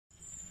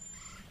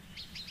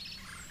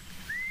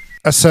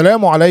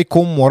Assalamu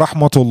alaikum wa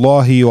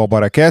rahmatullahi wa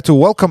barakatuh.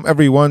 Welcome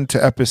everyone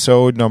to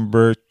episode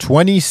number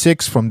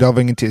 26 from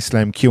Delving into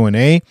Islam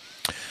Q&A.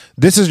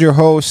 This is your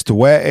host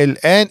Wa'il,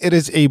 and it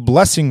is a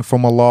blessing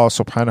from Allah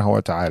subhanahu wa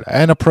ta'ala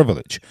and a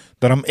privilege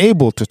that I'm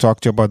able to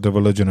talk to you about the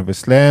religion of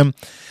Islam,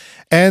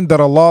 and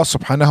that Allah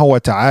subhanahu wa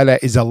ta'ala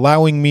is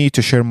allowing me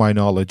to share my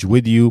knowledge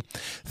with you.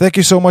 Thank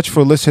you so much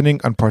for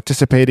listening and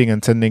participating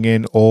and sending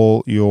in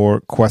all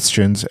your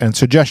questions and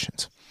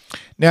suggestions.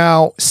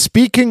 Now,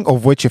 speaking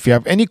of which, if you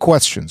have any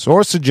questions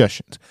or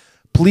suggestions,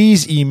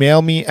 please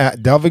email me at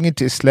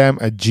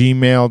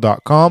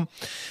delvingintoislam@gmail.com.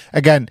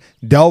 Again,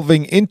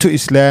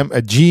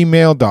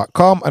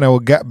 delvingintoislam@gmail.com, and I will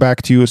get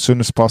back to you as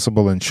soon as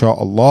possible,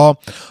 inshallah.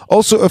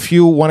 Also, if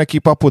you want to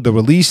keep up with the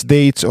release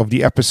dates of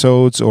the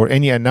episodes or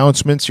any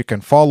announcements, you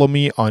can follow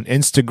me on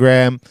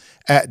Instagram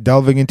at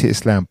Delving Into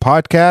Islam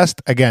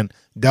Podcast. Again,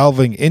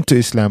 Delving Into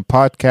Islam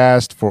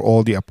Podcast for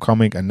all the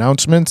upcoming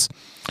announcements.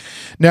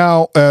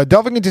 Now,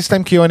 Delving Into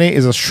Islam Q&A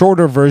is a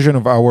shorter version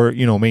of our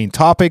main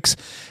topics,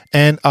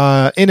 and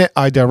in it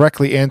I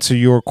directly answer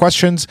your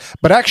questions.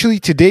 But actually,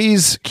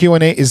 today's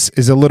Q&A is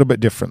a little bit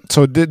different.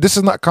 So this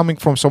is not coming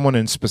from someone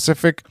in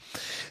specific.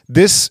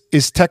 This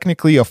is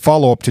technically a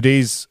follow-up.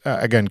 Today's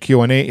again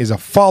Q&A is a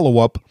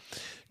follow-up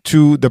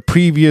to the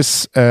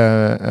previous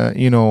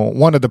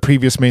one of the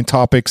previous main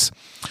topics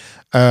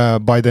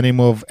by the name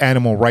of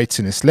Animal Rights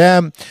in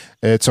Islam.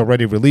 It's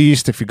already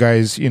released. If you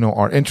guys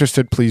are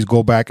interested, please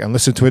go back and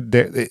listen to it.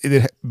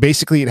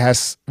 Basically, it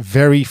has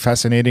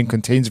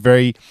contains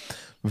very,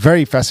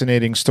 very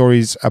fascinating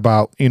stories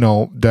about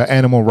the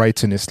animal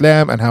rights in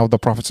Islam and how the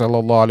Prophet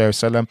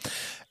ﷺ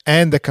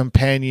and the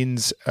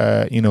companions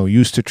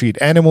used to treat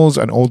animals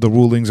and all the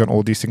rulings and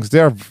all these things.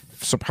 They are,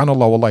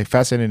 subhanallah, wallahi,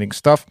 fascinating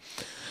stuff.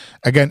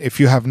 Again, if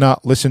you have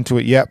not listened to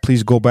it yet,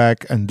 please go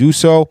back and do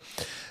so.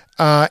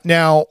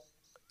 Now,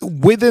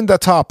 within the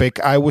topic,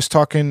 I was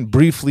talking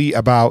briefly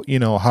about,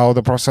 how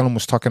the Prophet ﷺ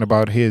was talking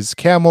about his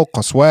camel,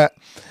 Qaswa,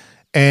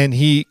 and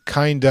he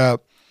kind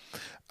of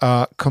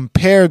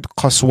compared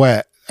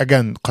Qaswa.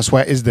 Again,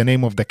 Qaswa is the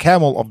name of the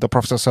camel of the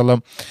Prophet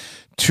ﷺ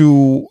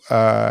to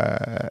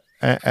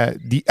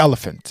the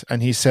elephant.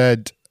 And he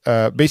said,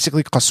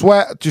 basically,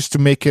 Qaswa, just to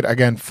make it,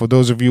 again, for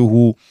those of you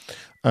who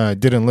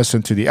didn't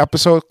listen to the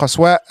episode,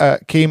 Qaswa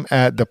came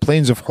at the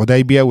plains of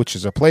Hudaybiyah, which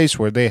is a place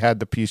where they had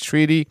the peace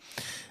treaty,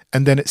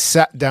 and then it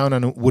sat down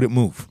and it wouldn't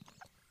move.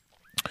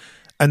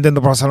 And then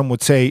the Prophet ﷺ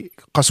would say,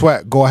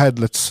 Qaswa, go ahead,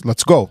 let's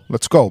go.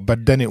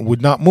 But then it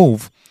would not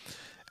move.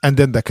 And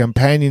then the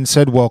companion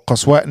said, well,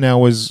 Qaswa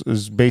now is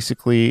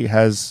basically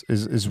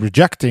is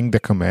rejecting the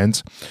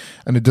commands,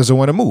 and it doesn't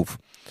want to move.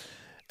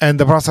 And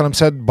the Prophet ﷺ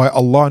said, by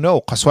Allah, no,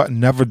 Qaswa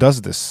never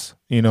does this.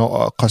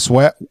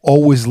 Qaswa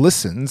always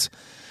listens.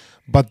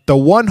 But the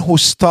one who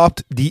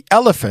stopped the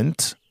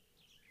elephant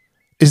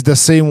is the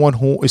same one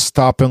who is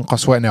stopping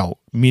Qaswa now,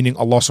 meaning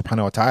Allah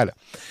subhanahu wa ta'ala.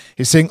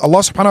 He's saying Allah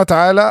subhanahu wa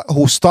ta'ala,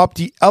 who stopped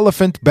the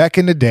elephant back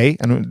in the day,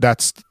 and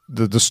that's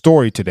the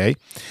story today,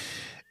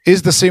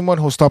 is the same one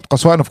who stopped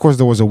Qaswa. And of course,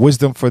 there was a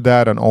wisdom for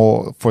that, and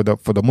all for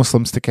the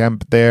Muslims to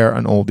camp there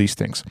and all these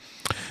things.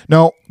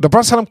 Now, the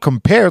Prophet ﷺ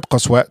compared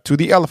Qaswa to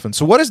the elephant.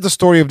 So what is the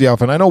story of the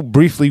elephant? I know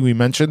briefly we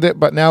mentioned it,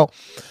 but now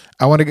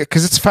I want to get,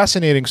 because it's a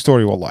fascinating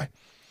story, wallahi.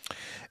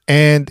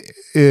 And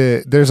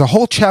there's a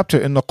whole chapter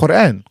in the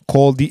Quran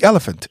called The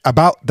Elephant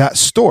about that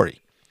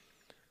story.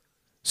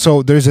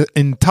 So there's an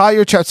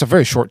entire chapter. It's a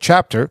very short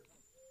chapter.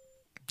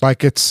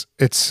 Like it's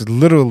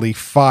literally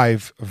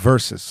 5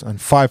 verses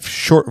and 5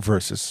 short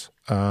verses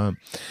about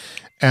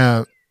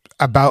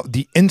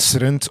the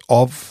incident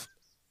of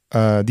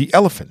the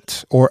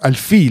elephant, or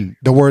al-fil.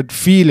 The word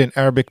fil in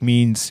Arabic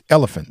means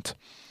elephant.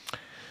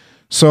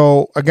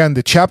 So again,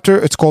 the chapter,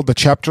 it's called the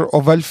chapter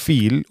of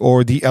al-fil,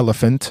 or the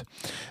elephant.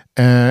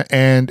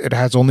 And it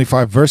has only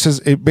 5 verses.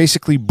 It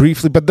basically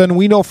briefly, but then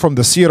we know from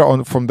the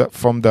seerah, from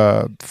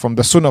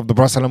the sunnah of the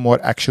Prophet ﷺ,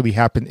 what actually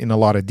happened in a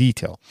lot of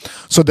detail.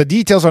 So the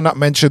details are not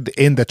mentioned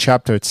in the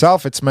chapter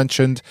itself. It's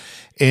mentioned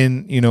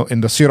in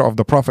the seerah of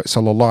the Prophet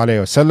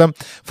ﷺ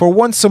for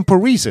one simple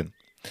reason.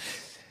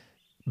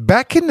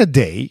 Back in the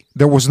day,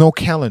 there was no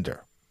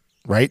calendar.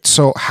 Right,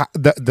 so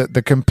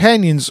the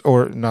companions,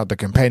 or not the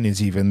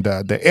companions, even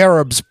the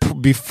Arabs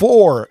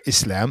before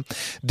Islam,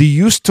 they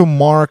used to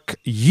mark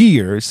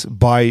years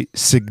by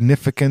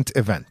significant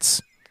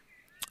events.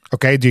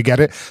 Okay, do you get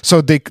it?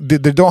 So they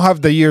don't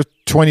have the year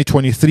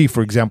 2023,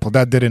 for example.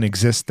 That didn't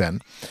exist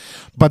then,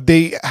 but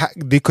they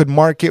could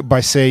mark it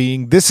by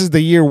saying this is the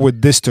year where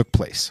this took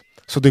place.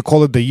 So they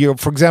call it the year.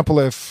 For example,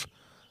 if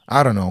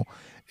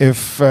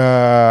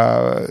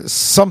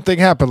something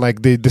happened,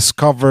 like they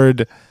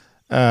discovered,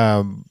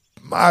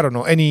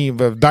 any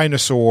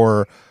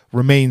dinosaur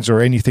remains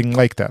or anything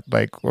like that.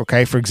 Like,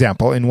 okay, for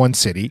example, in one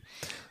city,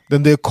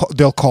 then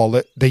they'll call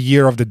it the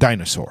year of the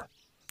dinosaur,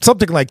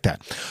 something like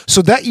that.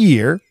 So that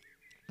year,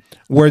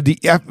 where the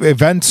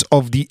events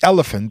of the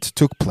elephant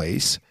took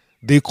place,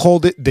 they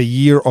called it the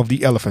year of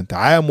the elephant,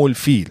 Amul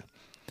Fil.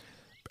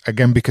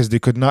 again, because they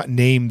could not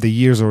name the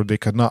years or they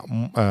could not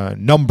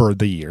number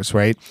the years,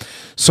 right?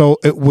 So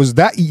it was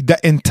the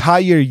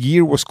entire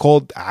year was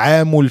called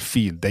Amul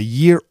Fil, the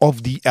year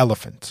of the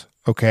elephant,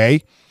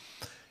 okay?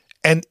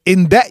 And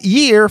in that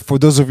year, for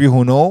those of you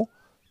who know,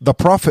 the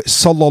Prophet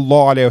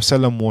sallallahu alaihi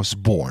wasallam was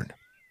born.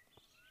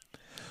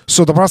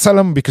 So the Prophet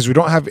ﷺ, because we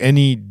don't have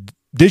any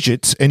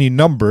digits, any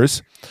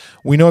numbers,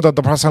 we know that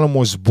the Prophet ﷺ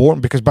was born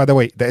because, by the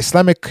way, the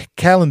Islamic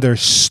calendar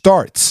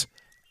starts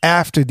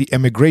after the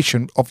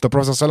emigration of the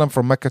Prophet ﷺ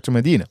from Mecca to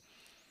Medina.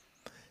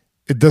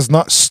 It does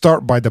not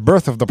start by the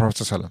birth of the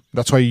Prophet ﷺ.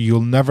 That's why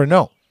you'll never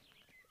know.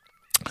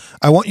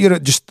 I want you to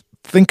just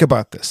think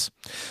about this.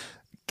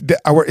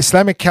 Our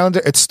Islamic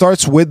calendar, it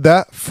starts with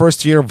the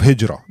first year of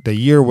Hijrah, the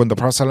year when the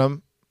Prophet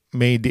ﷺ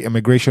made the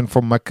emigration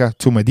from Mecca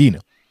to Medina.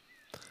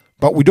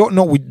 But we don't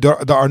know,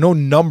 there are no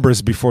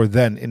numbers before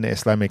then in the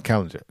Islamic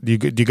calendar. Do you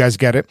guys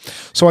get it?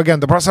 So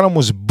again, the Prophet ﷺ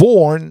was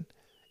born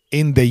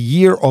in the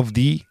year of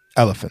the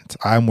elephant,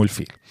 Amul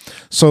Fil.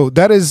 So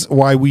that is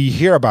why we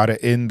hear about it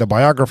in the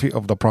biography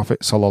of the Prophet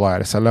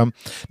ﷺ.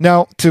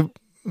 Now, to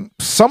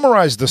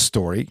summarize the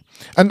story,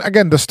 and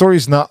again, the story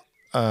is not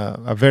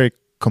a very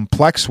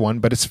complex one,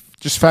 but it's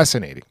just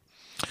fascinating.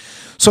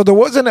 So there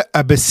was an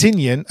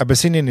Abyssinian.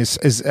 Abyssinia is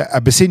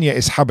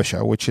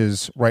Habasha, which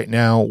is right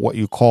now what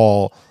you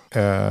call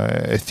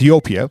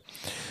Ethiopia.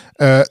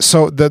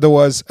 So there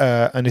was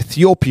an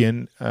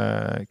Ethiopian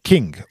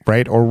king,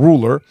 right, or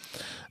ruler.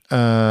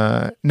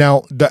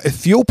 Now the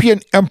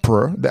Ethiopian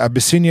emperor, the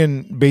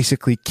Abyssinian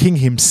basically king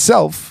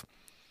himself,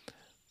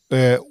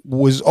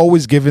 was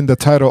always given the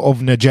title of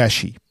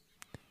Najashi.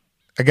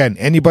 Again,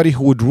 anybody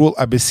who would rule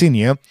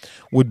Abyssinia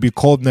would be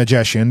called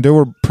Najashi. And they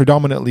were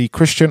predominantly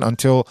Christian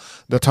until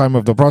the time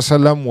of the Prophet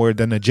ﷺ, where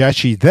the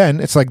Najashi then,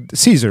 it's like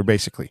Caesar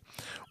basically,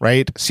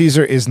 right?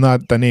 Caesar is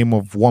not the name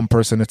of one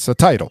person, it's a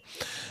title.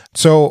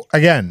 So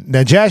again,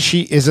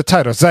 Najashi is a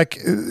title. It's like,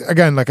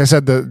 again, like I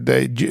said,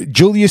 the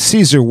Julius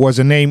Caesar was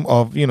a name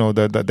of,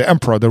 the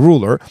emperor, the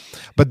ruler.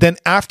 But then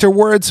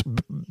afterwards,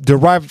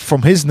 derived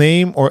from his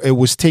name, or it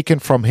was taken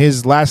from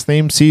his last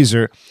name,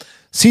 Caesar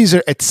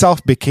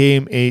itself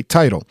became a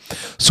title.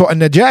 So a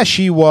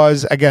Najashi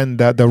was, again,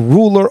 the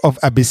ruler of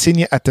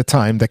Abyssinia at the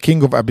time, the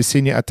king of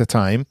Abyssinia at the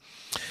time.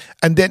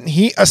 And then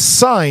he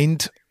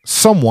assigned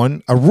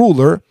someone, a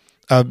ruler,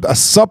 a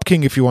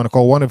sub-king, if you want to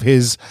call one of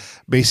his,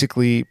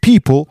 basically,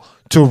 people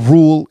to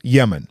rule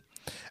Yemen.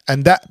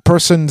 And that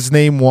person's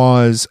name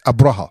was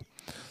Abraha.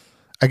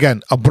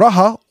 Again,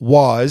 Abraha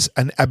was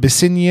an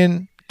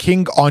Abyssinian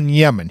king on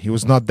Yemen. He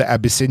was not the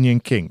Abyssinian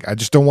king. I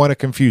just don't want to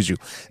confuse you.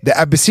 The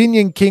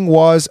Abyssinian king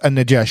was a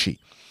Najashi.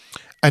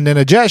 And the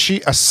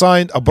Najashi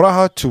assigned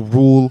Abraha to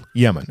rule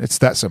Yemen. It's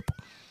that simple.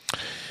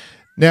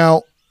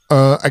 Now,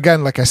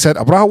 again, like I said,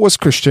 Abraha was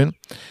Christian.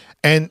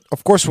 And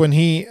of course, when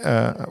he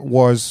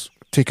was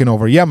taking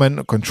over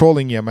Yemen,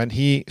 controlling Yemen,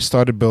 he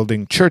started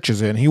building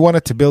churches. And he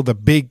wanted to build a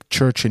big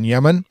church in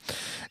Yemen.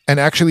 And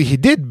actually, he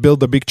did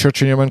build a big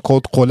church in Yemen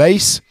called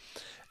Qulais.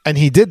 And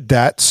he did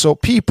that so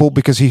people,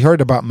 because he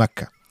heard about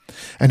Mecca,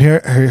 and he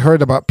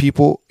heard about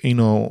people,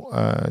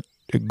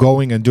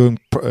 going and doing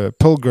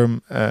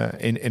pilgrim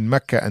in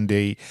Mecca, and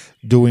they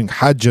doing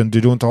Hajj and they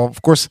doing Tawaf.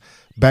 Of course,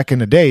 back in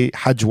the day,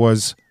 Hajj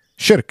was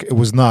shirk. It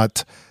was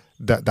not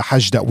the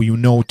Hajj that we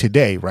know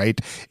today, right?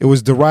 It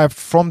was derived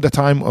from the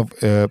time of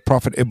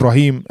Prophet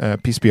Ibrahim,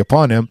 peace be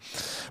upon him.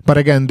 But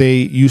again, they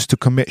used to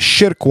commit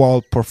shirk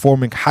while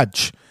performing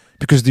Hajj.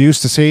 Because they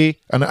used to say,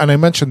 and I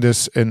mentioned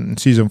this in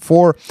season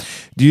 4,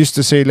 they used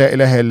to say, La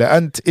ilaha illa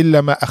ant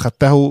illa ma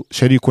akhadtahu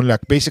sharikun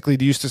lak. Basically,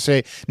 they used to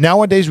say,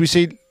 nowadays we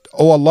say,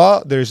 oh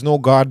Allah, there is no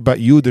God but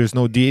you, there is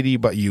no deity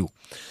but you.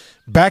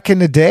 Back in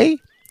the day,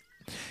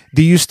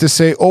 they used to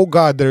say, oh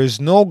God, there is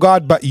no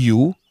God but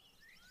you,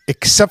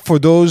 except for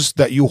those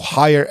that you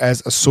hire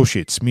as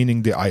associates,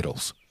 meaning the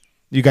idols.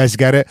 You guys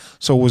get it?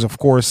 So it was, of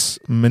course,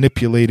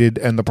 manipulated,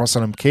 and the Prophet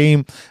ﷺ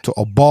came to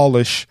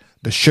abolish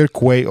the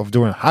shirk way of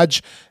doing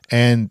Hajj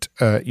and,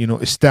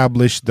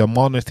 establish the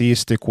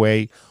monotheistic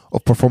way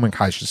of performing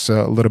Hajj. Just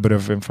a little bit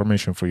of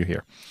information for you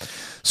here.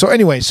 So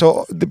anyway,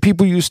 so the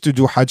people used to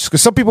do Hajj,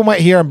 because some people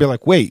might hear and be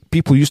like, wait,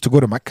 people used to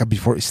go to Mecca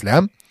before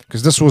Islam?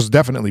 Because this was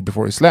definitely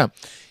before Islam.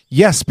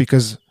 Yes,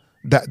 because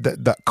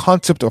the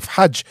concept of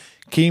Hajj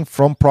came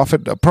from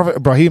Prophet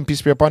Ibrahim,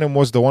 peace be upon him,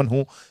 was the one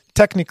who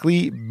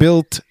technically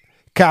built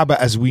Kaaba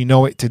as we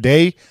know it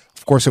today.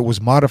 Of course, it was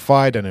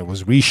modified and it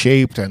was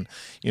reshaped and,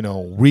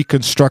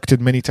 reconstructed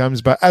many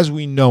times, but as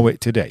we know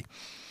it today.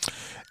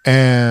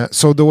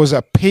 So there was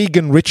a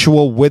pagan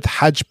ritual with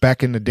Hajj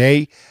back in the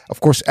day.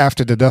 Of course,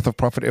 after the death of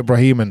Prophet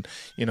Ibrahim and,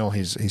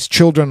 his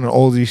children and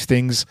all these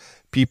things,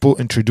 people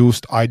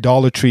introduced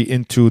idolatry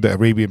into the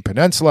Arabian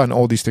Peninsula and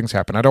all these things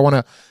happened. I don't want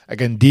to,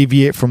 again,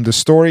 deviate from the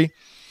story.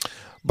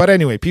 But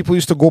anyway, people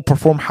used to go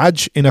perform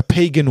Hajj in a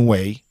pagan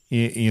way,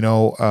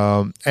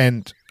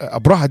 and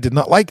Abraha did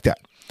not like that.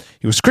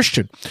 He was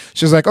Christian.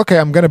 She's like, okay,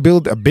 I'm going to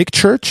build a big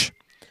church.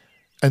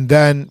 And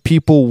then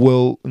people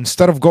will,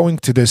 instead of going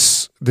to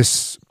this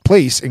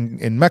place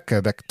in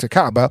Mecca, to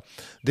Kaaba,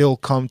 they'll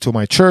come to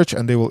my church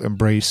and they will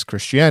embrace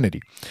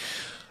Christianity.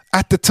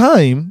 At the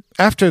time,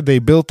 after they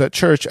built that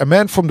church, a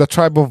man from the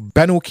tribe of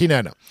Banu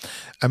Kinana,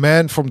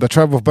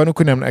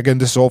 again,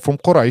 this is all from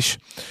Quraysh,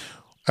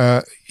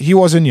 he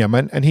was in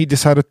Yemen and he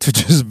decided to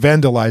just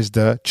vandalize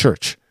the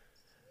church.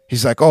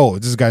 He's like, oh,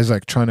 this guy's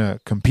like trying to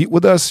compete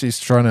with us. He's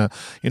trying to,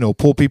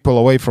 pull people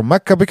away from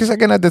Mecca, because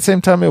again, at the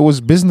same time, it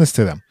was business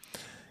to them.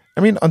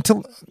 I mean,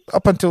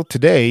 up until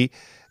today,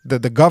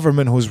 the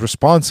government who's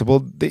responsible,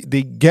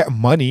 they get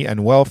money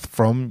and wealth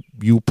from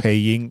you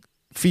paying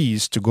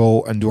fees to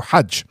go and do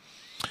Hajj,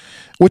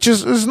 which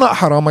is not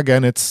haram.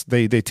 Again, it's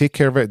they take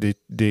care of it.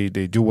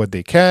 They do what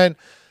they can.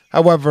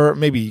 However,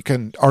 maybe you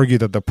can argue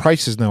that the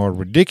prices now are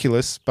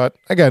ridiculous, but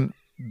again,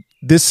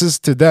 this is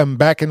to them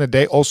back in the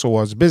day also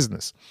was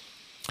business.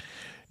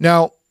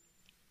 Now,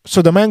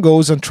 so the man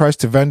goes and tries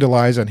to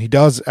vandalize, and he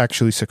does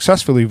actually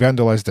successfully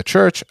vandalize the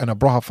church, and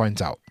Abraha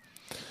finds out.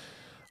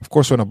 Of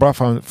course, when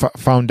Abraha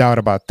found out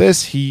about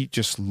this, he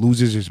just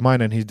loses his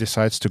mind and he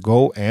decides to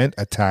go and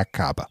attack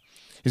Kaaba.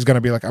 He's going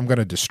to be like, I'm going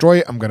to destroy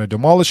it, I'm going to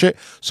demolish it,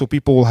 so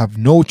people will have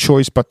no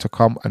choice but to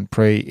come and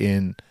pray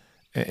in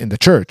the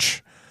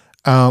church.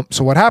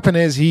 So what happened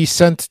is he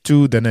sent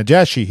to the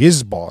Najashi,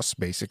 his boss,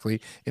 basically,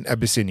 in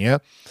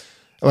Abyssinia.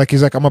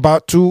 He's like, I'm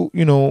about to,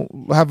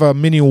 have a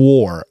mini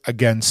war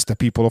against the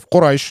people of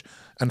Quraysh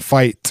and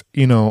fight,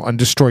 and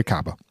destroy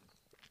Kaaba.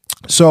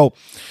 So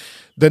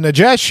the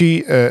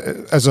Najashi,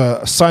 as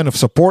a sign of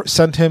support,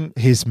 sent him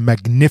his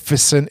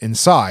magnificent in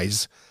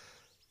size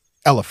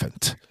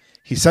elephant.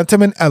 He sent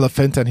him an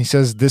elephant and he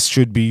says, this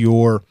should be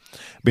your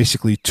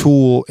basically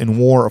tool in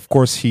war. Of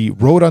course, he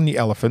rode on the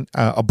elephant,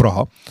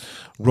 Abraha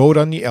rode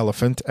on the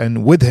elephant,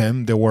 and with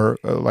him there were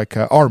like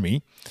an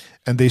army,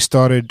 and they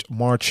started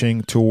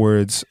marching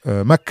towards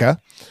Mecca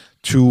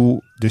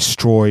to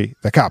destroy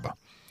the Kaaba.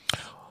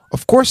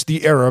 Of course,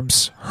 the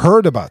Arabs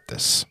heard about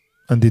this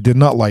and they did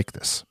not like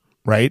this,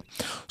 right?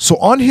 So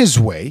on his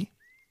way,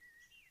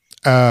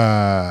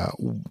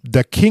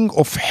 the king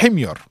of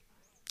Himyar,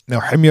 now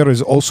Himyar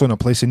is also in a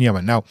place in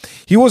Yemen. Now,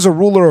 he was a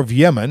ruler of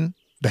Yemen,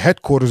 the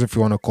headquarters, if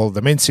you want to call it,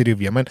 the main city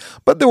of Yemen.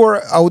 But there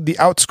were the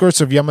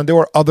outskirts of Yemen. There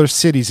were other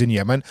cities in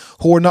Yemen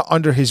who were not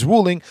under his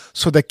ruling.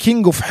 So the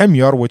king of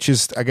Himyar, which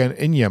is again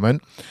in Yemen,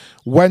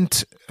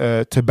 went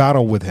to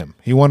battle with him.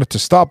 He wanted to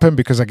stop him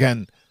because,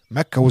 again,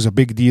 Mecca was a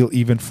big deal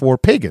even for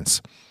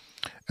pagans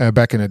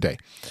back in the day.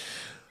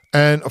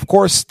 And of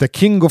course, the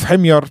king of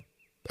Himyar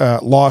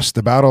lost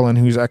the battle and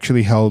he was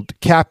actually held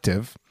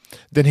captive.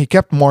 Then he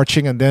kept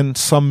marching, and then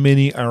some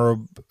many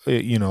Arab,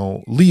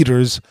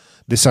 leaders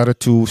decided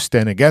to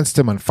stand against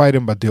him and fight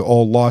him, but they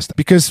all lost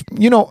because,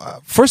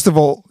 first of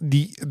all,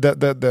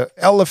 the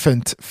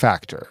elephant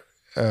factor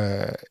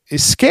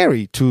is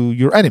scary to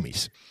your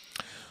enemies.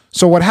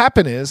 So what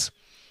happened is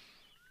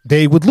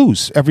they would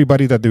lose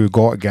everybody that they would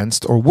go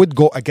against or would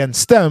go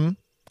against them,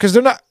 because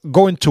they're not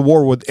going to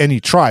war with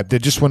any tribe. They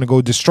just want to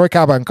go destroy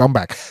Kaaba and come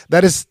back.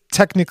 That is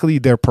technically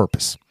their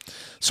purpose.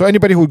 So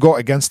anybody who would go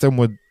against them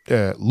would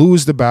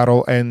lose the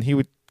battle, and he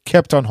would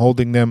kept on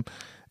holding them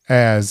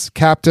as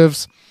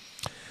captives.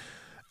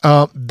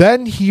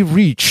 Then he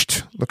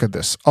reached, look at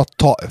this,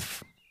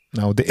 At-Ta'if.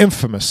 Now, the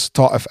infamous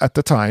Ta'if at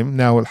the time.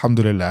 Now,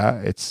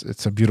 alhamdulillah,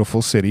 it's a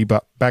beautiful city.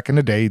 But back in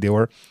the day, they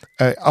were,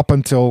 up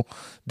until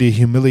they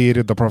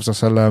humiliated the Prophet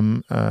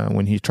ﷺ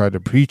when he tried to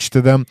preach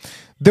to them,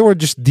 they were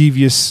just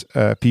devious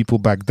people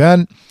back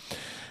then.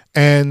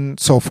 And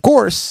so, of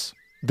course,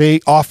 they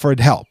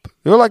offered help.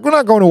 They were like, we're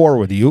not going to war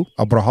with you,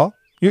 Abraha.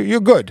 You're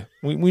good.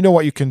 We know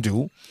what you can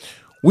do.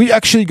 We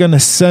actually going to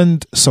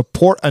send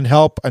support and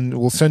help, and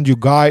we'll send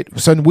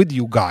with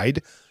you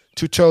guide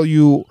to tell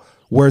you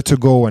where to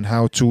go and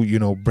how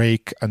to,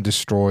 break and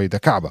destroy the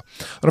Kaaba.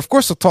 And of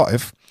course, the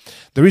Ta'if,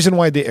 the reason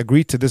why they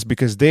agreed to this,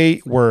 because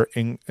they were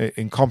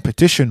in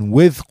competition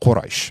with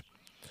Quraysh.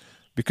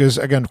 Because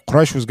again,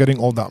 Quraysh was getting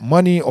all that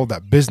money, all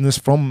that business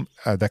from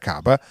the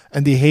Kaaba,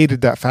 and they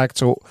hated that fact.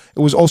 So it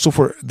was also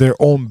for their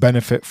own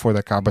benefit for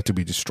the Kaaba to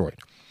be destroyed.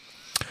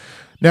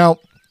 Now,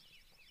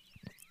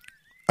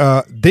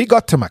 they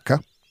got to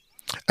Mecca,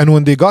 and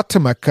when they got to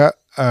Mecca,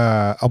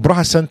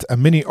 Abraha sent a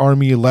mini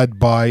army led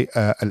by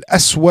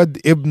Al-Aswad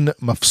ibn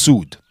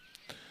Mafsud.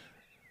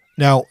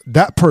 Now,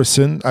 that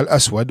person,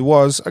 Al-Aswad,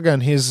 was,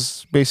 again,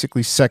 his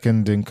basically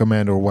second in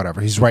command or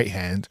whatever, his right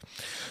hand.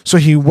 So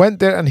he went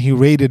there and he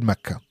raided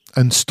Mecca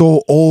and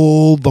stole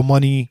all the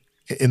money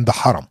in the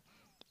Haram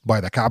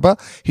by the Kaaba.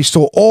 He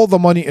stole all the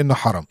money in the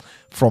Haram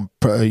from,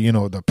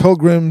 the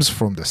pilgrims,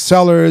 from the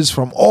sellers,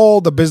 from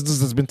all the business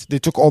that's been, they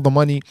took all the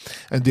money,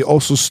 and they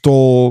also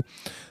stole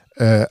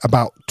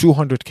about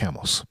 200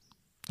 camels.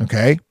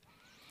 Okay?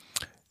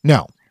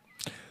 Now,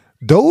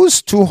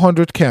 those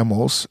 200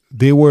 camels,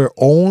 they were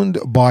owned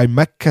by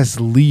Mecca's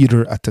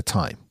leader at the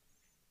time.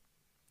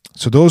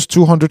 So those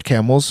 200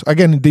 camels,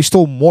 again, they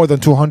stole more than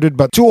 200,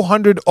 but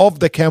 200 of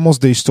the camels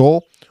they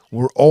stole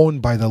were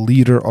owned by the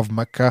leader of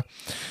Mecca,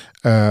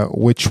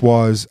 which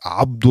was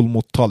Abdul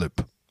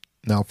Muttalib.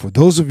 Now, for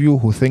those of you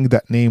who think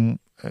that name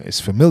is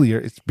familiar,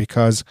 it's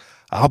because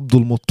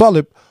Abdul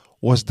Muttalib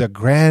was the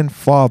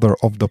grandfather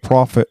of the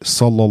Prophet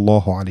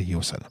sallallahu alaihi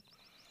wasallam.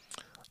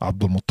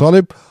 Abdul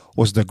Muttalib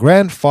was the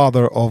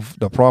grandfather of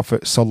the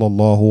Prophet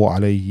sallallahu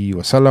alaihi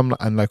wasallam.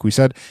 And like we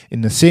said,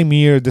 in the same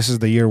year, this is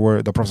the year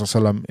where the Prophet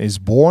sallam is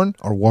born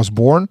or was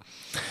born.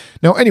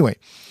 Now, anyway,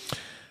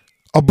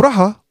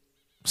 Abraha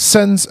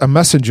sends a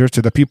messenger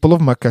to the people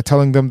of Mecca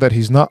telling them that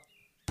he's not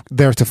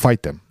there to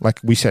fight them. Like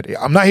we said,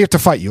 I'm not here to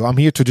fight you. I'm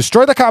here to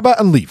destroy the Kaaba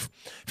and leave.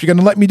 If you're going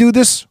to let me do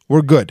this,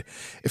 we're good.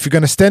 If you're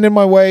going to stand in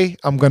my way,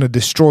 I'm going to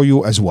destroy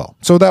you as well.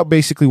 So that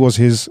basically was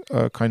his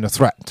kind of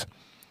threat.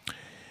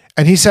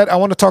 And he said, I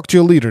want to talk to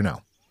your leader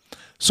now.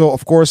 So,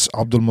 of course,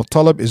 Abdul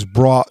Muttalib is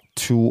brought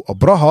to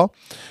Abraha.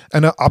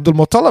 And Abdul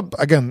Muttalib,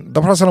 again,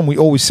 the Prophet, we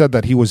always said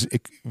that he was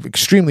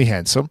extremely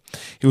handsome.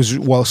 He was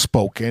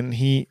well-spoken.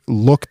 He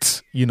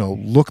looked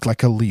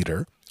like a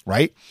leader,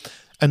 right?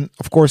 And,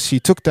 of course, he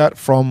took that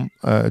from,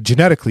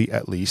 genetically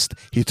at least,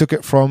 he took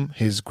it from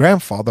his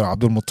grandfather,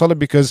 Abdul Muttalib,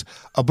 because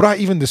Abraha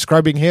even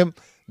describing him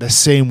the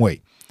same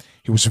way.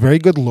 He was very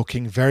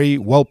good-looking, very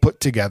well put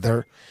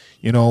together.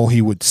 You know,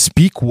 he would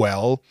speak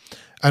well.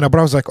 And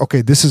Abraha was like,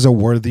 okay, this is a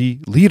worthy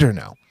leader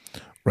now,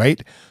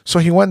 right? So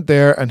he went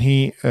there and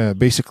he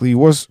basically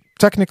was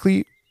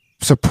technically,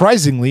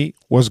 surprisingly,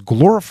 was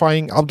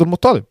glorifying Abdul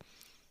Muttalib.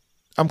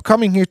 I'm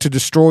coming here to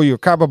destroy your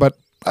Kaaba, but,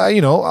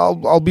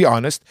 I'll be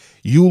honest.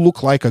 You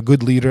look like a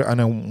good leader and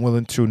I'm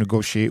willing to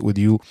negotiate with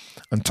you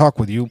and talk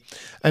with you.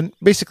 And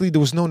basically there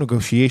was no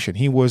negotiation.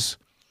 He was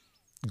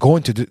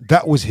going to do,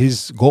 that was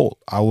his goal.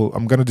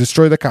 I'm going to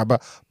destroy the Kaaba,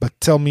 but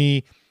tell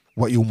me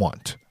what you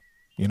want.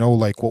 I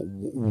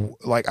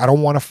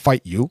don't want to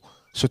fight you.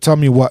 So tell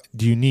me, what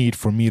do you need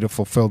for me to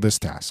fulfill this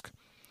task?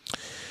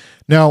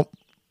 Now,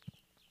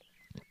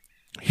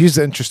 here's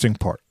the interesting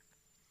part.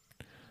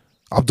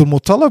 Abdul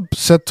Muttalib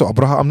said to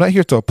Abraha, I'm not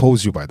here to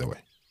oppose you, by the way.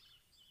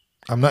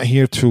 I'm not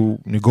here to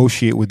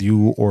negotiate with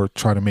you or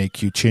try to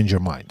make you change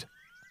your mind.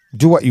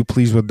 Do what you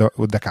please with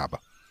the Kaaba.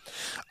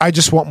 I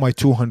just want my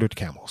 200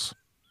 camels.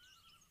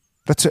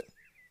 That's it.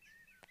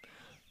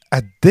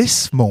 At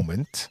this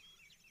moment,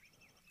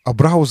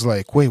 Abraha was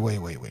like, wait.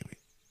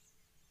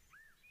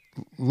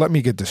 Let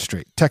me get this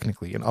straight.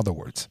 Technically, in other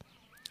words,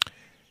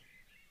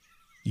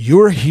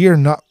 you're here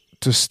not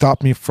to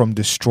stop me from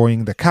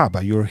destroying the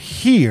Kaaba. You're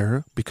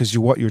here because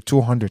you want your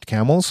 200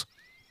 camels?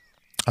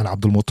 And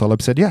Abdul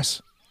Muttalib said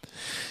yes.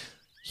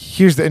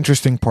 Here's the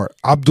interesting part.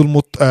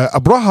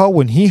 Abraha,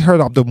 when he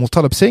heard Abdul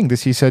Muttalib saying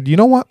this, he said, you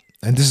know what?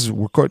 And this is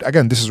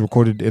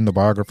recorded in the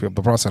biography of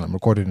the Prophet,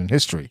 recorded in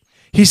history.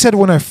 He said,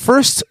 when I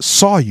first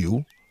saw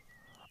you,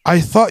 I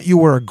thought you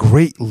were a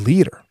great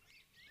leader.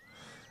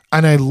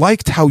 And I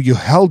liked how you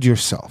held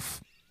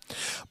yourself.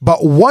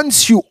 But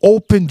once you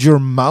opened your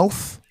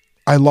mouth,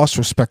 I lost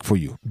respect for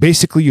you.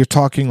 Basically, you're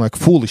talking like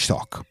foolish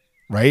talk,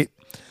 right?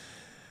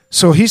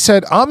 So he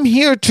said, I'm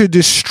here to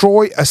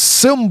destroy a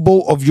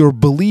symbol of your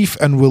belief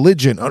and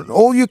religion. And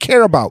all you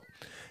care about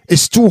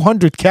is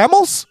 200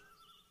 camels?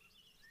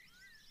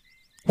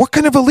 What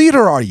kind of a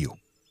leader are you?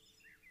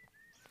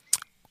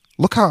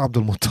 Look how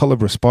Abdul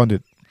Muttalib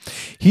responded.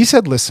 He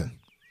said, listen,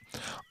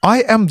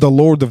 I am the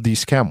Lord of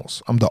these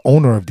camels. I'm the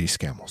owner of these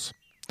camels.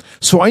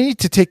 So I need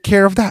to take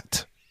care of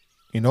that.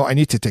 I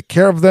need to take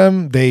care of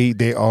them.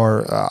 They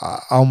are,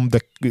 I'm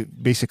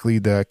basically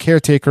the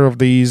caretaker of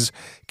these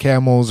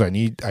camels. I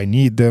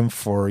need them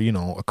for,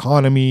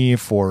 economy,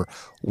 for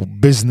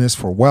business,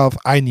 for wealth.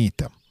 I need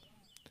them.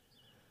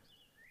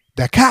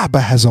 The Kaaba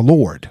has a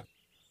Lord.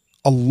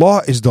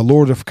 Allah is the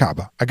Lord of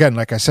Kaaba. Again,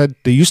 like I said,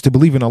 they used to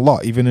believe in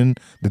Allah, even in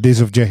the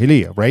days of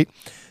Jahiliyyah, right?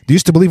 They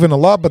used to believe in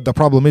Allah, but the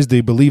problem is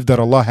they believed that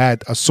Allah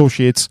had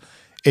associates,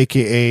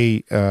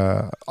 aka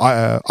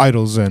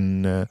idols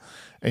and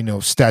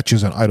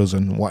statues and idols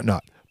and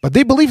whatnot. But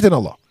they believed in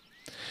Allah.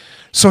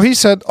 So he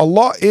said,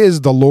 Allah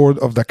is the Lord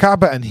of the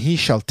Kaaba and He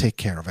shall take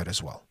care of it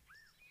as well.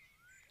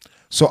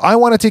 So I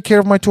want to take care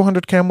of my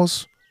 200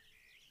 camels.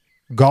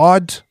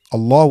 God,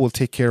 Allah will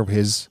take care of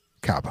His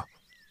Kaaba.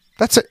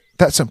 That's it.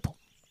 That simple.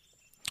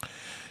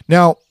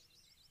 Now,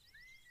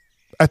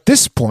 at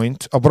this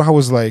point, Abraha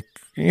was like,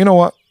 you know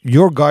what?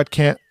 Your God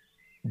can't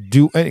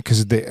do any,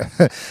 because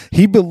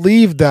he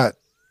believed that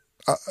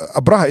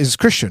Abraha is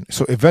Christian.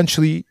 So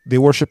eventually they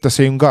worship the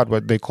same God,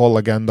 what they call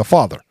again the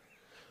Father.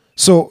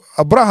 So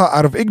Abraha,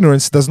 out of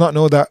ignorance, does not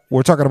know that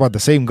we're talking about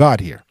the same God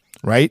here,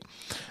 right?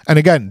 And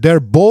again, they're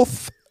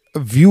both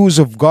views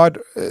of God,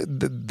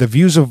 the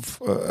views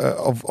of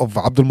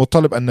Abdul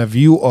Muttalib and the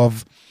view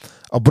of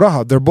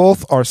Abraha, they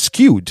both are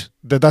skewed.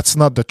 That's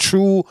not the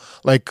true,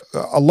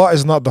 Allah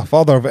is not the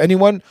father of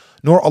anyone,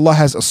 nor Allah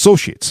has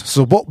associates.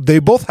 So they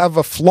both have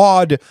a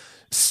flawed,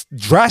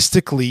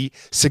 drastically,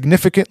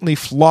 significantly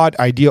flawed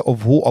idea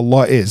of who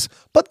Allah is.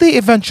 But they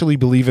eventually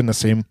believe in the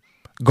same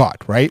God,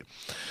 right?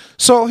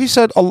 So he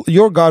said,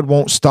 your God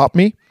won't stop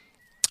me,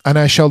 and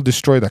I shall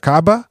destroy the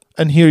Kaaba.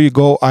 And here you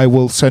go, I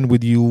will send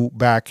with you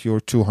back your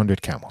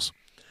 200 camels.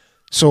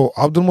 So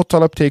Abdul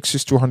Muttalib takes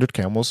his 200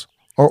 camels,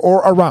 or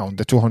around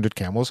the 200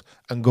 camels,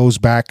 and goes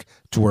back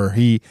to where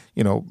he,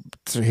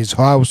 to his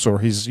house or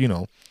his, if you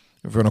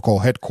want to call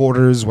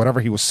headquarters,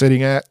 whatever he was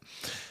sitting at.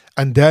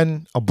 And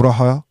then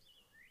Abraha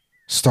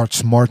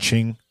starts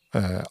marching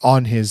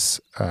on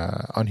his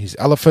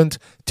elephant,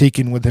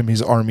 taking with him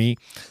his army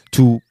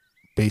to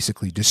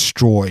basically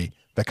destroy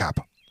the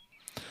Kaaba.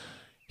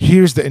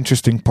 Here's the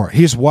interesting part.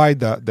 Here's why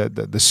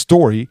the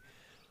story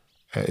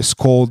is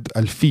called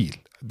Al-Fil,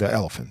 the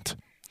elephant.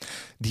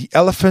 The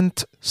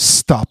elephant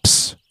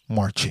stops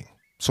marching.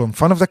 So in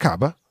front of the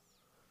Kaaba,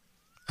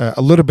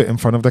 a little bit in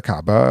front of the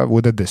Kaaba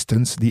with a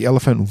distance, the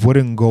elephant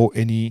wouldn't go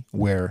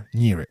anywhere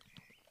near it.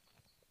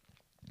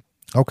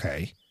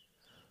 Okay.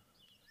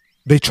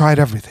 They tried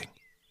everything.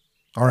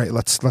 All right,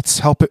 let's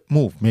help it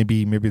move.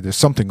 Maybe there's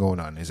something going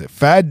on. Is it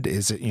fed?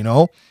 Is it,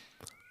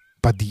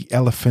 But the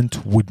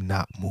elephant would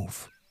not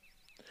move.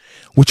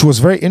 Which was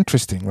very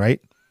interesting, right?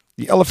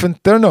 The elephant,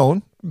 they're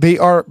known. They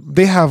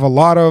have a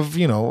lot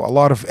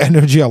of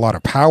energy, a lot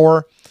of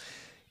power.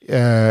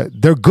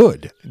 They're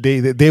good.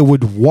 They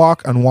would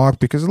walk and walk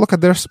because look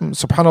at their,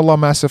 subhanAllah,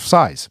 massive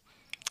size.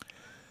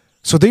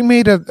 So they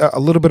made a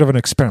little bit of an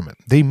experiment.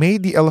 They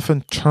made the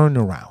elephant turn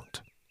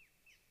around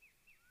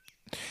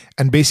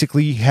and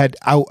basically head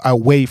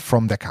away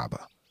from the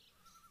Kaaba.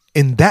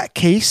 In that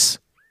case,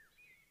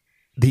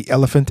 the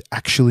elephant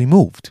actually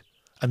moved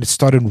and it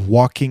started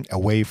walking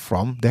away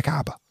from the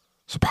Kaaba.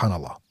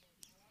 Subhanallah.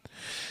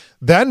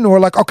 Then we're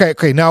like,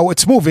 okay, now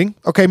it's moving.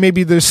 Okay,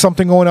 maybe there's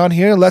something going on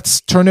here.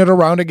 Let's turn it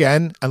around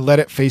again and let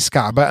it face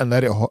Kaaba and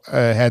let it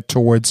head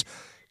towards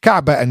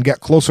Kaaba and get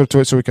closer to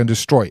it so we can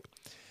destroy it.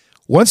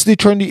 Once they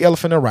turned the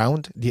elephant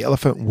around, the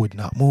elephant would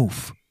not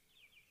move.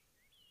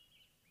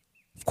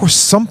 Of course,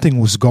 something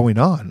was going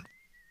on.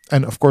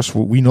 And of course,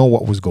 we know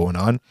what was going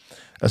on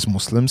as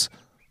Muslims.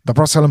 The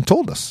Prophet ﷺ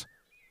told us,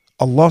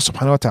 Allah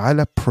subhanahu wa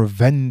ta'ala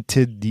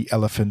prevented the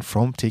elephant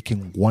from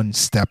taking one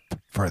step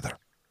further.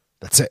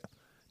 That's it.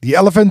 The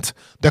elephant,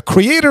 the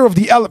creator of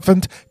the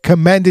elephant,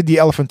 commanded the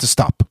elephant to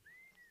stop.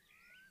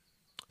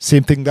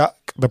 Same thing that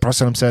the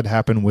Prophet ﷺ said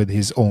happened with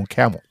his own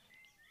camel.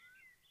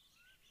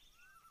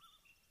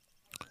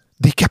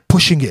 They kept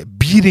pushing it,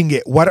 beating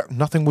it,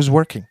 nothing was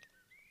working.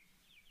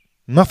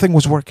 Nothing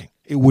was working.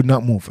 It would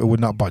not move. It would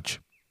not budge.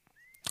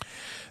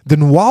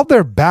 Then while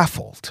they're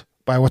baffled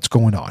by what's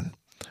going on,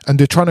 and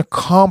they're trying to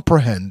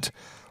comprehend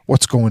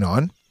what's going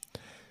on,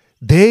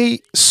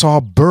 they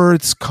saw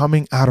birds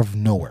coming out of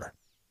nowhere.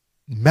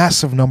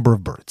 Massive number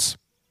of birds.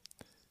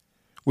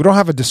 We don't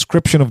have a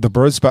description of the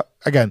birds, but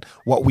again,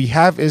 what we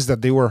have is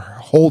that they were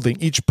holding,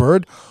 each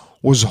bird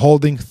was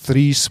holding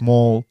 3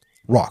 small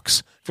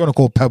rocks. If you want to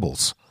call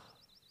pebbles.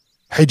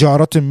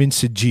 حجارة من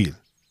سجيل.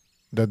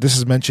 That this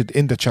is mentioned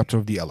in the chapter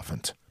of the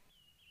elephant.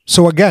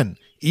 So again,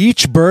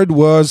 each bird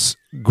was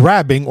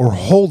grabbing or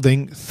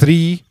holding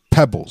 3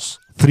 pebbles,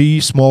 3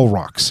 small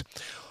rocks.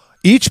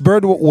 Each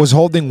bird was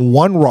holding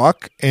 1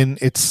 rock in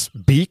its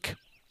beak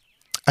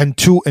and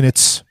 2 in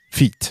its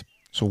feet.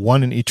 So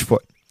 1 in each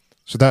foot.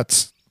 So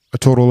that's a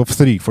total of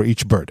 3 for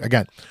each bird.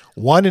 Again,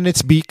 1 in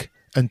its beak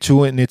and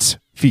 2 in its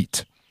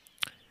feet.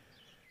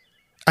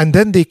 And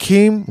then they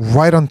came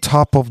right on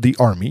top of the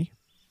army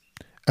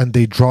and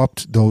they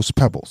dropped those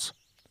pebbles.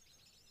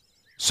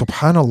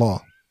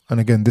 Subhanallah. And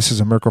again, this is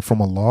a miracle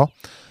from Allah.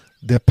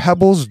 The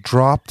pebbles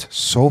dropped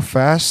so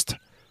fast,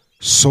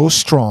 so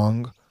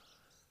strong,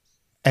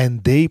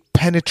 and they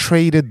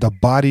penetrated the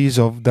bodies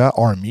of the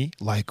army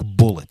like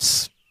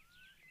bullets.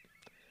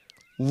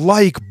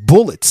 Like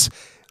bullets.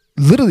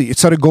 Literally, it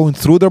started going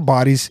through their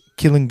bodies,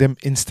 killing them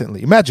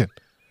instantly. Imagine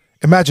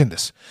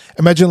this.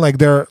 Imagine like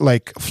they're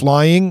like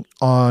flying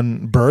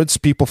on birds,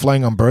 people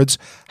flying on birds,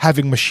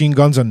 having machine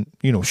guns and,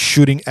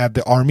 shooting at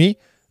the army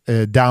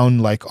down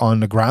like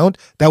on the ground.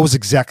 That was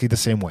exactly the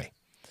same way.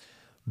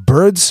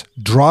 Birds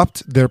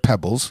dropped their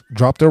pebbles,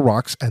 dropped their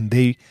rocks, and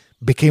they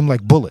became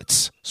like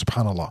bullets.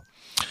 Subhanallah.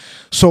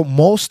 So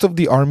most of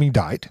the army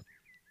died.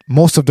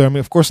 Most of the army,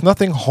 of course,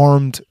 nothing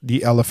harmed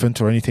the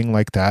elephant or anything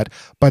like that,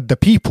 but the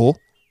people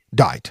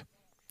died.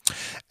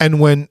 And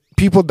when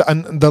people,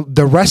 and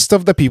the rest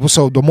of the people,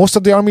 so the most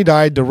of the army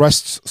died, the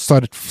rest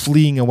started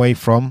fleeing away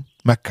from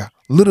Mecca,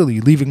 literally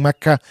leaving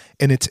Mecca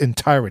in its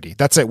entirety.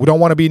 That's it. We don't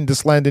want to be in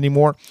this land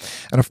anymore.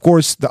 And of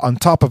course, on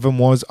top of him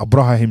was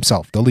Abraha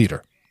himself, the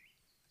leader.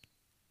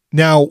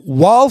 Now,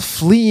 while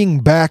fleeing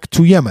back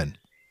to Yemen,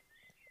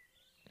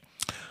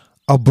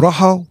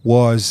 Abraha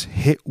was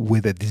hit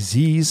with a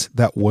disease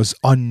that was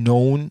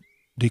unknown.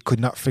 They could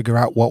not figure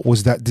out what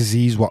was that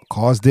disease, what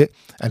caused it,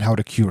 and how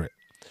to cure it.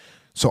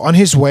 So on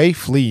his way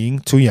fleeing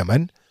to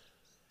Yemen,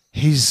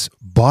 his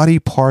body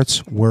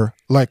parts were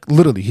like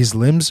literally his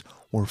limbs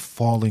were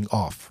falling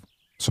off.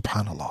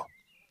 Subhanallah.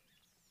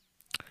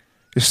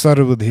 It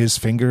started with his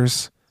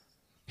fingers,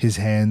 his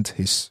hand,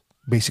 his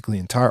basically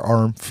entire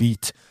arm,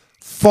 feet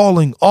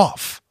falling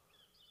off.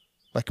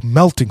 Like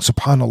melting,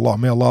 subhanAllah.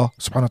 May Allah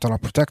subhanahu wa ta'ala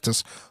protect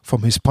us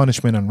from his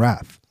punishment and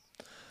wrath.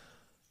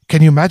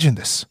 Can you imagine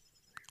this?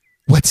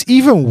 What's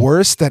even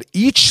worse, that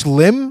each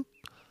limb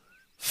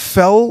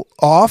fell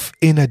off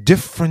in a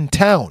different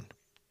town.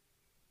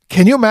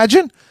 Can you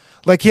imagine?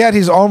 Like he had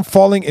his arm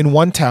falling in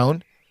one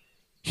town,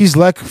 his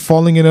leg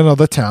falling in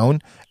another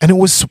town, and it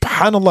was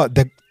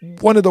subhanAllah,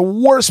 one of the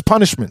worst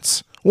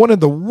punishments. One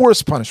of the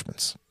worst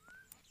punishments.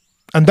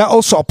 And that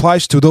also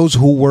applies to those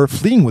who were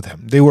fleeing with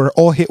him. They were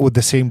all hit with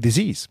the same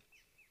disease.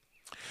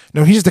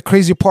 Now, here's the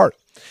crazy part.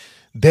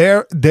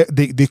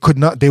 They could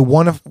not, they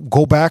want to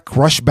go back,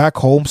 rush back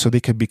home so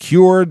they could be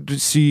cured,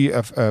 see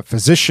a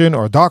physician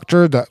or a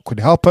doctor that could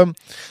help them.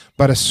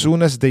 But as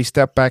soon as they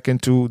step back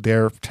into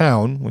their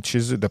town, which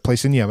is the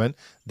place in Yemen,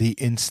 they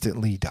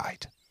instantly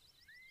died.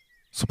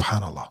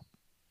 Subhanallah.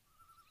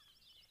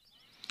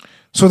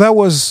 So that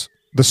was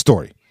the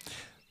story,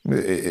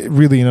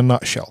 really in a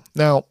nutshell.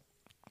 Now,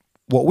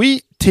 what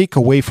we take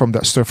away from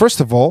that story, first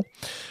of all,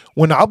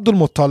 when Abdul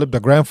Muttalib,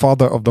 the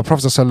grandfather of the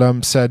Prophet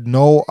ﷺ, said,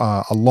 no,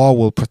 Allah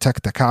will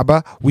protect the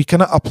Kaaba, we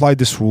cannot apply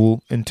this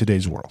rule in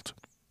today's world.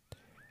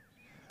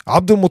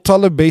 Abdul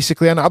Muttalib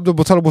basically, and Abdul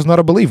Muttalib was not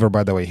a believer,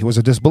 by the way. He was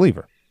a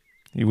disbeliever.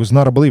 He was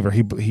not a believer.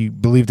 He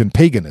believed in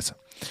paganism.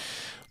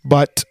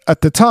 But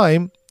at the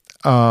time,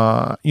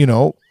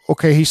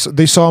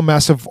 they saw a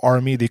massive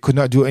army. They could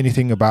not do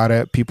anything about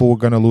it. People were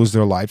going to lose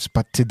their lives.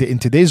 But in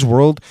today's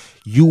world,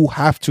 you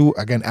have to,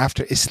 again,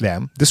 after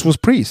Islam, this was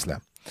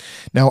pre-Islam.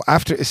 Now,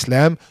 after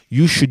Islam,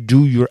 you should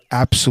do your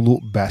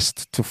absolute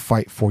best to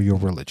fight for your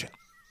religion.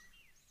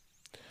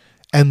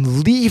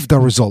 And leave the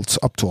results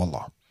up to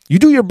Allah. You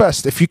do your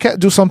best. If you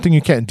can't do something,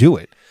 you can't do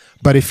it.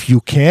 But if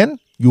you can,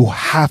 you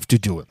have to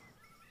do it.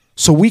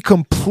 So we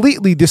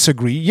completely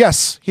disagree.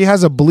 Yes, he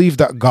has a belief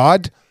that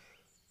God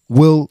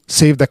will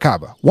save the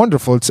Kaaba.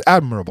 Wonderful. It's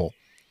admirable.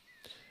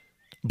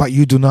 But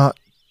you do not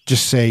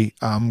just say,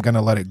 I'm going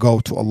to let it go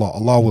to Allah.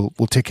 Allah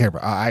will take care of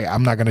it.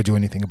 I'm not going to do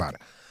anything about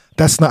it.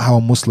 That's not how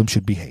a Muslim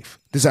should behave.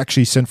 This is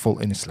actually sinful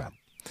in Islam.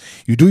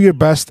 You do your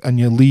best and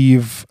you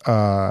leave,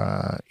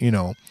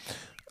 the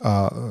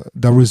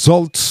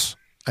results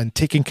and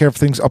taking care of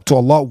things up to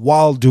Allah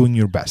while doing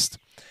your best.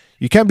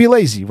 You can't be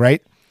lazy,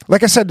 right?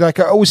 Like I said, like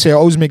I always say, I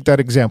always make that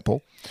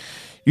example.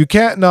 You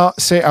can't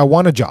not say, I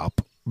want a job,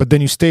 but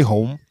then you stay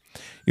home.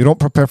 You don't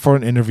prepare for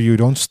an interview, you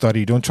don't study,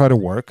 you don't try to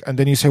work. And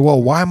then you say,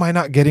 well, why am I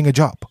not getting a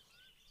job?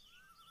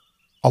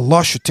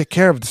 Allah should take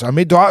care of this. I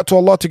made dua to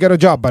Allah to get a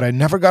job, but I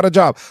never got a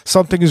job.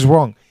 Something is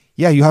wrong.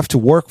 Yeah, you have to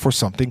work for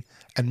something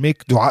and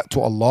make dua to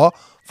Allah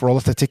for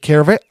Allah to take care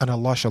of it. And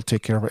Allah shall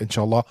take care of it,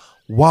 inshallah,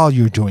 while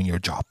you're doing your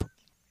job.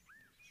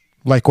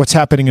 Like what's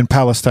happening in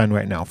Palestine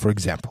right now, for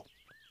example.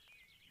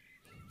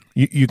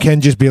 You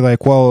can't just be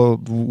like, well,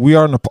 we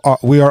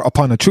are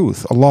upon a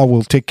truth. Allah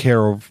will take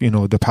care of,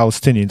 the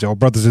Palestinians, our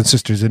brothers and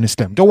sisters in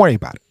Islam. Don't worry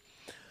about it.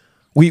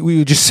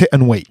 We just sit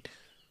and wait.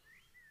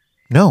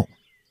 No.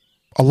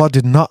 Allah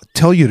did not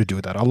tell you to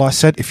do that. Allah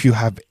said, if you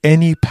have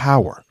any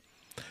power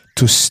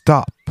to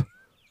stop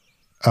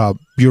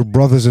your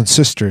brothers and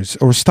sisters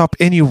or stop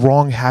any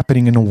wrong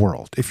happening in the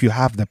world, if you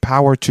have the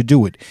power to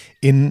do it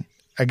in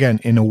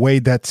a way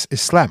that's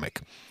Islamic,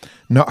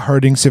 not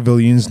hurting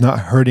civilians, not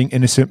hurting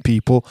innocent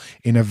people,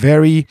 in a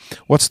very,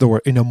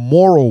 in a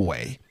moral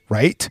way,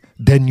 right?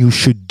 Then you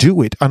should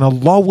do it. And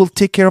Allah will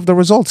take care of the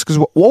results. Because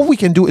all we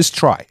can do is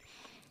try,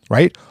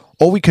 right?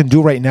 All we can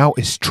do right now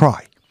is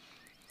try.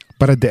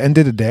 But at the end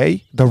of the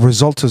day, the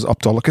result is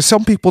up to Allah. Because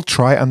some people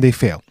try and they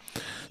fail.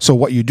 So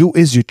what you do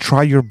is you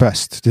try your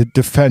best to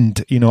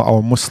defend,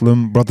 our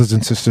Muslim brothers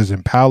and sisters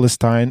in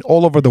Palestine,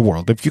 all over the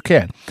world, if you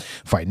can,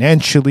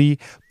 financially,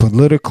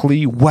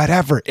 politically,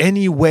 whatever,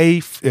 any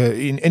way,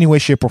 in any way,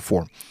 shape, or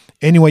form,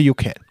 any way you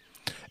can,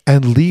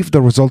 and leave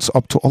the results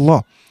up to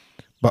Allah.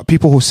 But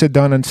people who sit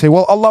down and say,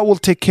 well, Allah will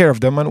take care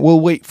of them and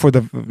we'll wait for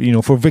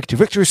for victory.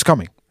 Victory is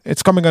coming.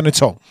 It's coming on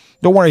its own.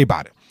 Don't worry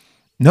about it.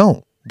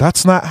 No,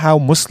 that's not how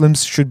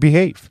Muslims should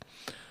behave.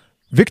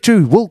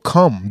 Victory will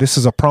come. This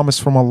is a promise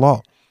from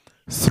Allah.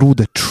 Through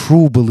the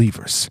true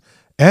believers.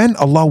 And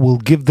Allah will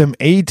give them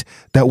aid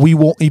that we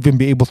won't even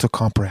be able to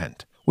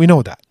comprehend. We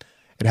know that.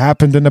 It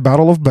happened in the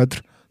Battle of Badr,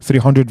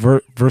 300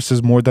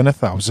 versus more than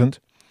 1,000.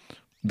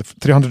 The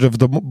 300 of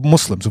the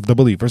Muslims, of the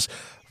believers,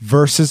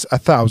 versus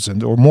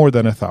 1,000 or more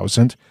than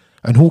 1,000.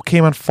 And who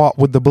came and fought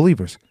with the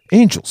believers?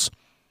 Angels.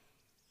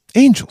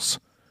 Angels.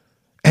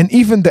 And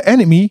even the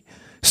enemy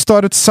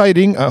started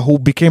citing, who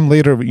became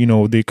later,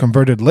 they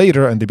converted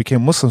later and they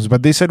became Muslims.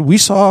 But they said, we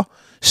saw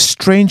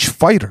strange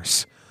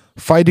fighters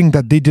fighting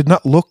that they did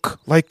not look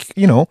like,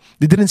 they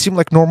didn't seem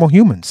like normal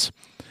humans.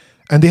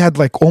 And they had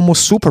like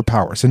almost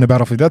superpowers in the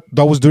battlefield.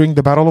 That was during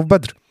the Battle of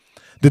Badr.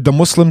 Did the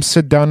Muslims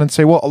sit down and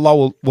say, well,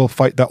 Allah will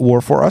fight that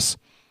war for us?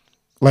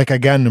 Like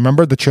again,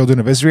 remember the children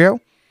of Israel?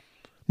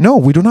 No,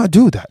 we do not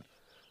do that.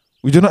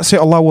 We do not say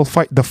Allah will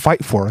fight the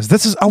fight for us.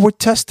 This is our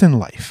test in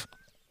life.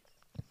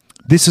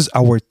 This is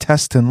our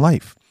test in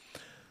life.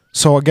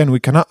 So again, we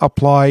cannot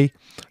apply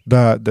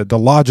the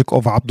logic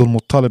of Abdul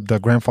Muttalib, the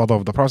grandfather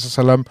of the Prophet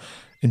ﷺ,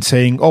 in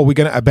saying, oh, we're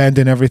going to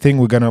abandon everything,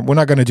 we're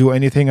not going to do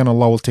anything and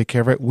Allah will take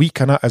care of it. We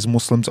cannot, as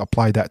Muslims,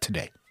 apply that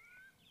today.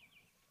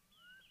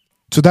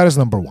 So that is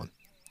number one.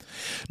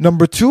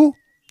 Number two,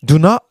 do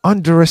not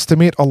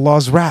underestimate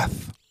Allah's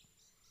wrath.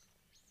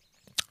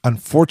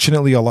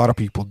 Unfortunately, a lot of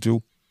people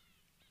do.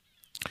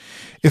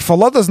 If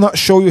Allah does not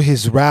show you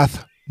His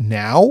wrath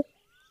now,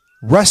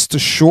 rest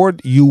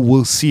assured you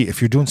will see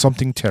if you're doing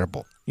something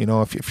terrible.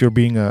 if you're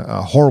being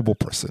a horrible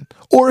person,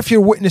 or if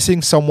you're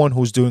witnessing someone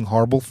who's doing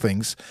horrible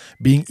things,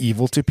 being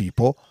evil to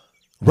people,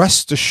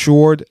 rest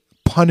assured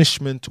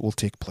punishment will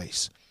take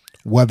place,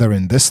 whether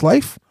in this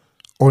life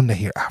or in the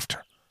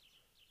hereafter.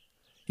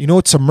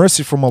 It's a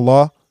mercy from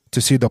Allah to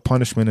see the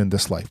punishment in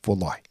this life,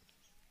 wallahi.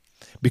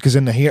 Because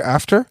in the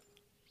hereafter,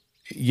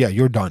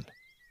 you're done.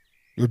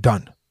 You're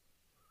done.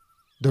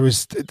 There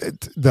is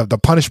the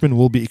punishment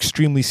will be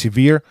extremely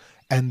severe,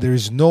 and there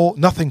is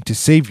nothing to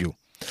save you.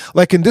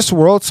 Like in this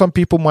world, some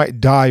people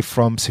might die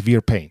from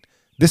severe pain.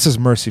 This is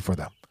mercy for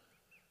them.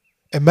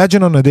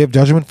 Imagine on the Day of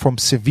Judgment, from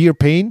severe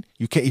pain,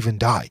 you can't even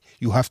die.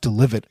 You have to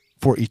live it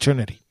for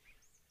eternity.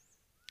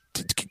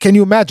 Can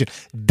you imagine?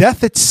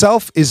 Death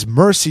itself is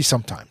mercy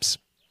sometimes.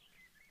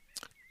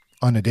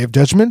 On the Day of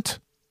Judgment,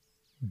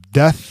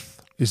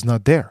 death is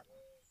not there.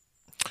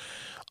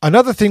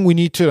 Another thing we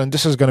need to, and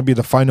this is going to be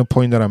the final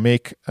point that I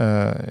make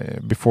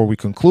before we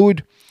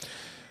conclude,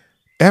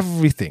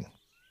 everything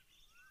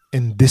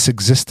in this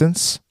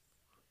existence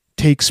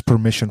takes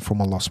permission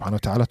from Allah subhanahu wa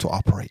ta'ala to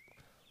operate.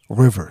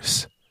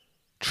 Rivers,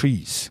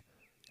 trees,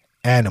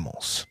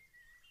 animals.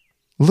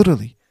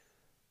 Literally,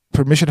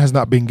 permission has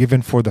not been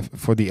given for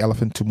the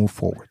elephant to move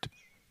forward,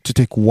 to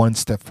take one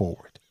step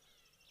forward.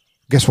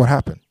 Guess what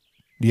happened?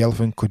 The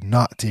elephant could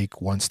not take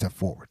one step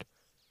forward.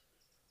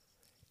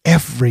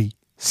 Every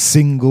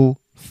single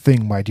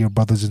thing, my dear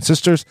brothers and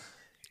sisters,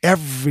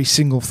 every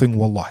single thing,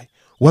 wallahi,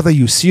 whether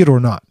you see it or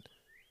not,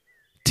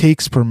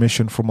 takes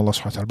permission from Allah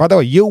subhanahu wa ta'ala. By the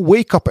way, you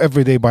wake up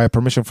every day by a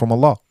permission from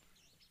Allah.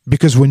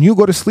 Because when you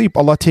go to sleep,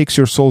 Allah takes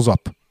your souls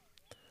up.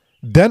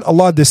 Then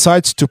Allah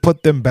decides to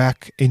put them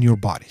back in your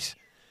bodies.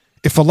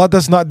 If Allah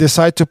does not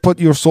decide to put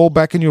your soul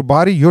back in your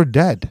body, you're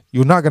dead.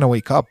 You're not going to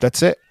wake up.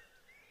 That's it.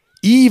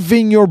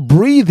 Even your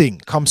breathing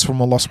comes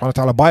from Allah subhanahu wa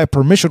ta'ala by a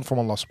permission from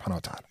Allah subhanahu wa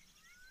ta'ala.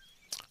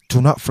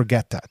 Do not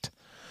forget that.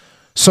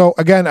 So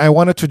again, I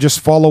wanted to just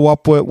follow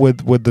up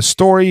with the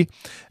story,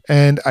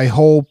 and I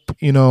hope,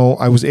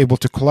 I was able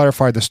to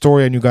clarify the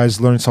story and you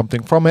guys learned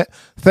something from it.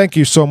 Thank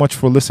you so much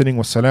for listening.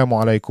 Wassalamu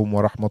alaikum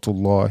wa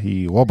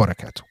rahmatullahi wa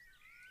barakatuh.